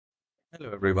Hello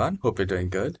everyone, hope you're doing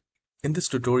good. In this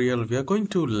tutorial, we are going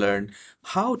to learn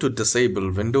how to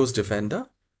disable Windows Defender,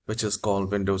 which is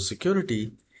called Windows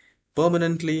Security,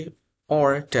 permanently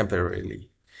or temporarily.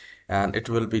 And it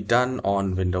will be done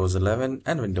on Windows 11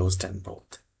 and Windows 10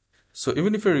 both. So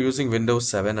even if you're using Windows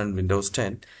 7 and Windows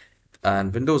 10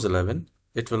 and Windows 11,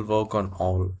 it will work on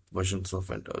all versions of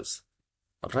Windows.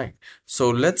 Alright, so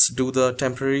let's do the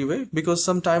temporary way because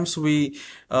sometimes we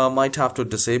might have to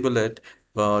disable it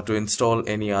to install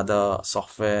any other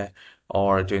software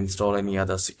or to install any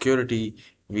other security.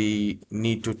 We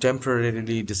need to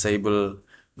temporarily disable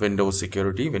Windows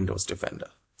Security, Windows Defender.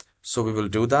 So we will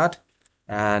do that,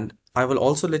 and I will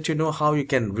also let you know how you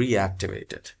can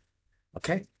reactivate it.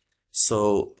 Okay,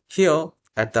 so here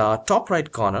at the top right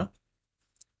corner,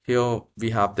 here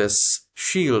we have this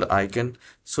shield icon.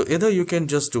 So either you can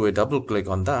just do a double click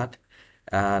on that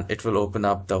and it will open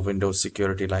up the Windows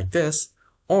security like this,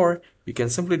 or you can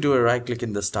simply do a right click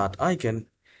in the start icon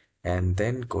and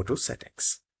then go to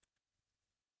settings.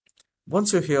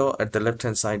 Once you're here at the left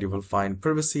hand side, you will find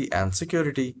privacy and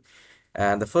security,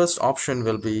 and the first option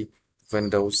will be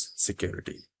Windows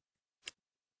security.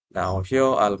 Now here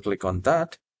I'll click on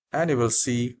that and you will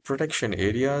see protection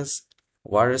areas,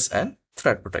 virus and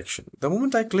threat protection. The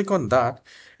moment I click on that,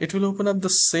 it will open up the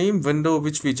same window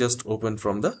which we just opened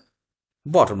from the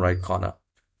bottom right corner.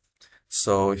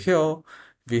 So here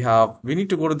we need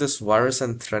to go to this virus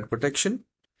and threat protection,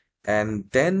 and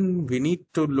then we need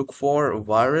to look for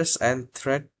virus and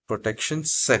threat protection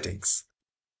settings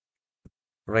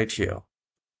right here.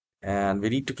 And we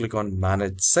need to click on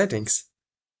manage settings,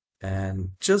 and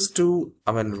just to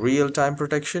real-time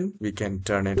protection, we can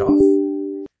turn it off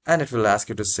and it will ask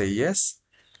you to say yes.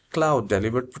 Cloud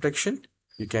delivered protection,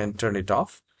 you can turn it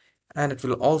off and it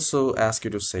will also ask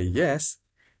you to say yes,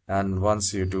 and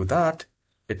once you do that,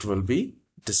 it will be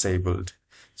disabled.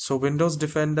 So Windows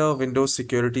Defender, Windows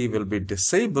Security will be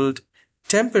disabled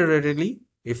temporarily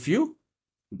if you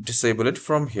disable it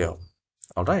from here.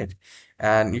 All right,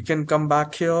 and you can come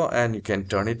back here and you can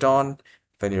turn it on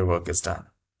when your work is done.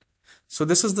 So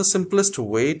this is the simplest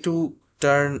way to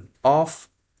turn off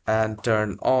and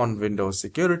turn on Windows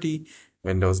Security,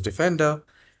 Windows Defender,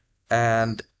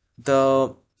 and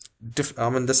the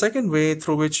second way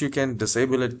through which you can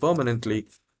disable it permanently.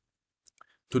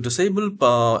 To disable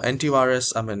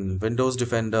antivirus, Windows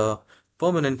Defender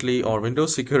permanently or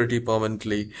Windows Security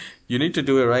permanently, you need to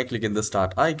do a right click in the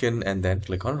start icon and then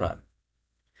click on run.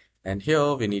 And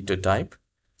here we need to type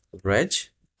reg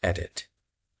edit.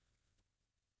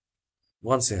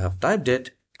 Once you have typed it,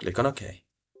 click on OK.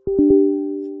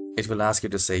 It will ask you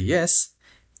to say yes,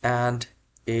 and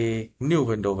a new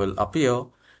window will appear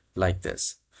like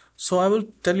this. So I will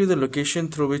tell you the location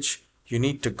through which you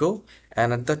need to go,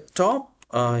 and at the top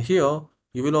here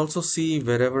you will also see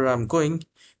wherever I'm going,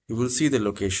 you will see the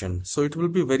location. So it will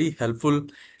be very helpful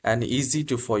and easy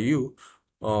for you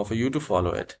to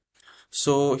follow it.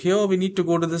 So here we need to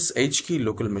go to this H key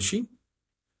local machine,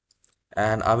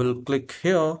 and I will click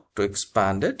here to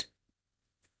expand it,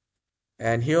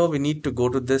 and here we need to go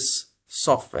to this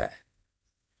software.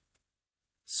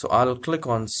 So I'll click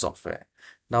on software.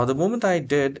 Now the moment I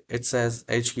did, it says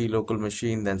H key local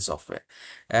machine, then software,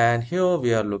 and here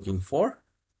we are looking for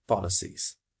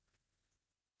policies.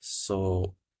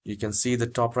 So you can see the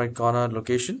top right corner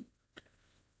location,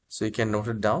 so you can note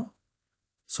it down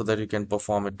so that you can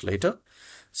perform it later.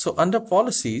 So under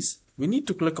policies, we need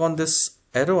to click on this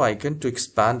arrow icon to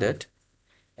expand it,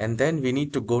 and then we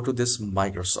need to go to this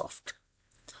Microsoft.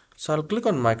 So I'll click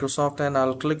on Microsoft and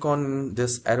I'll click on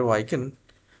this arrow icon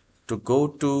to go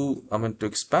to to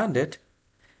expand it,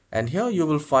 and here you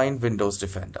will find Windows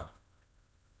Defender.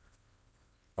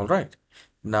 All right,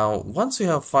 now once you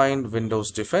have find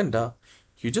Windows Defender,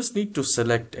 you just need to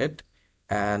select it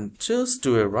and just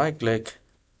do a right click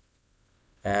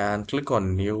and click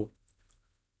on new,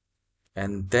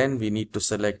 and then we need to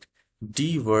select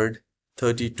dword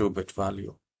 32-bit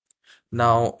value.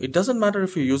 Now it doesn't matter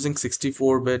if you're using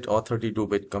 64-bit or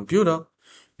 32-bit computer,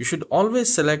 you should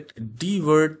always select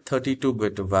dword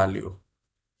 32-bit value.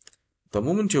 The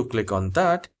moment you click on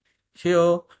that,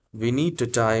 here we need to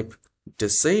type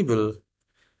disable.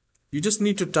 You just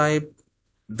need to type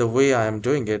the way I am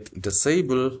doing it,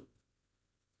 disable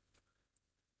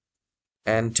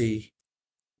anti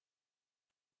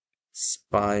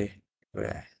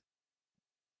spyware,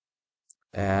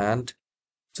 and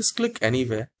just click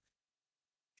anywhere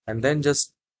and then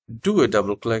just do a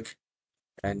double click,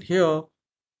 and here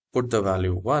put the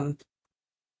value 1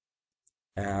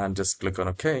 and just click on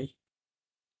OK.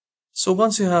 So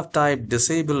once you have typed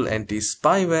disable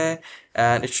anti-spyware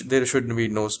and there should be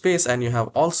no space, and you have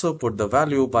also put the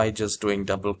value by just doing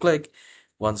double click.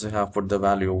 Once you have put the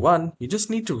value 1, you just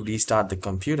need to restart the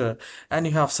computer and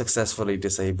you have successfully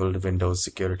disabled Windows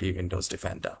Security, Windows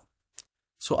Defender.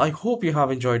 So I hope you have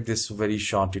enjoyed this very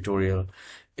short tutorial.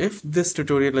 If this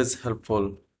tutorial is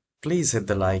helpful, please hit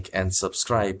the like and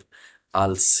subscribe.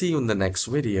 I'll see you in the next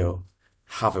video.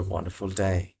 Have a wonderful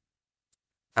day.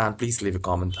 And please leave a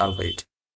comment. I'll wait.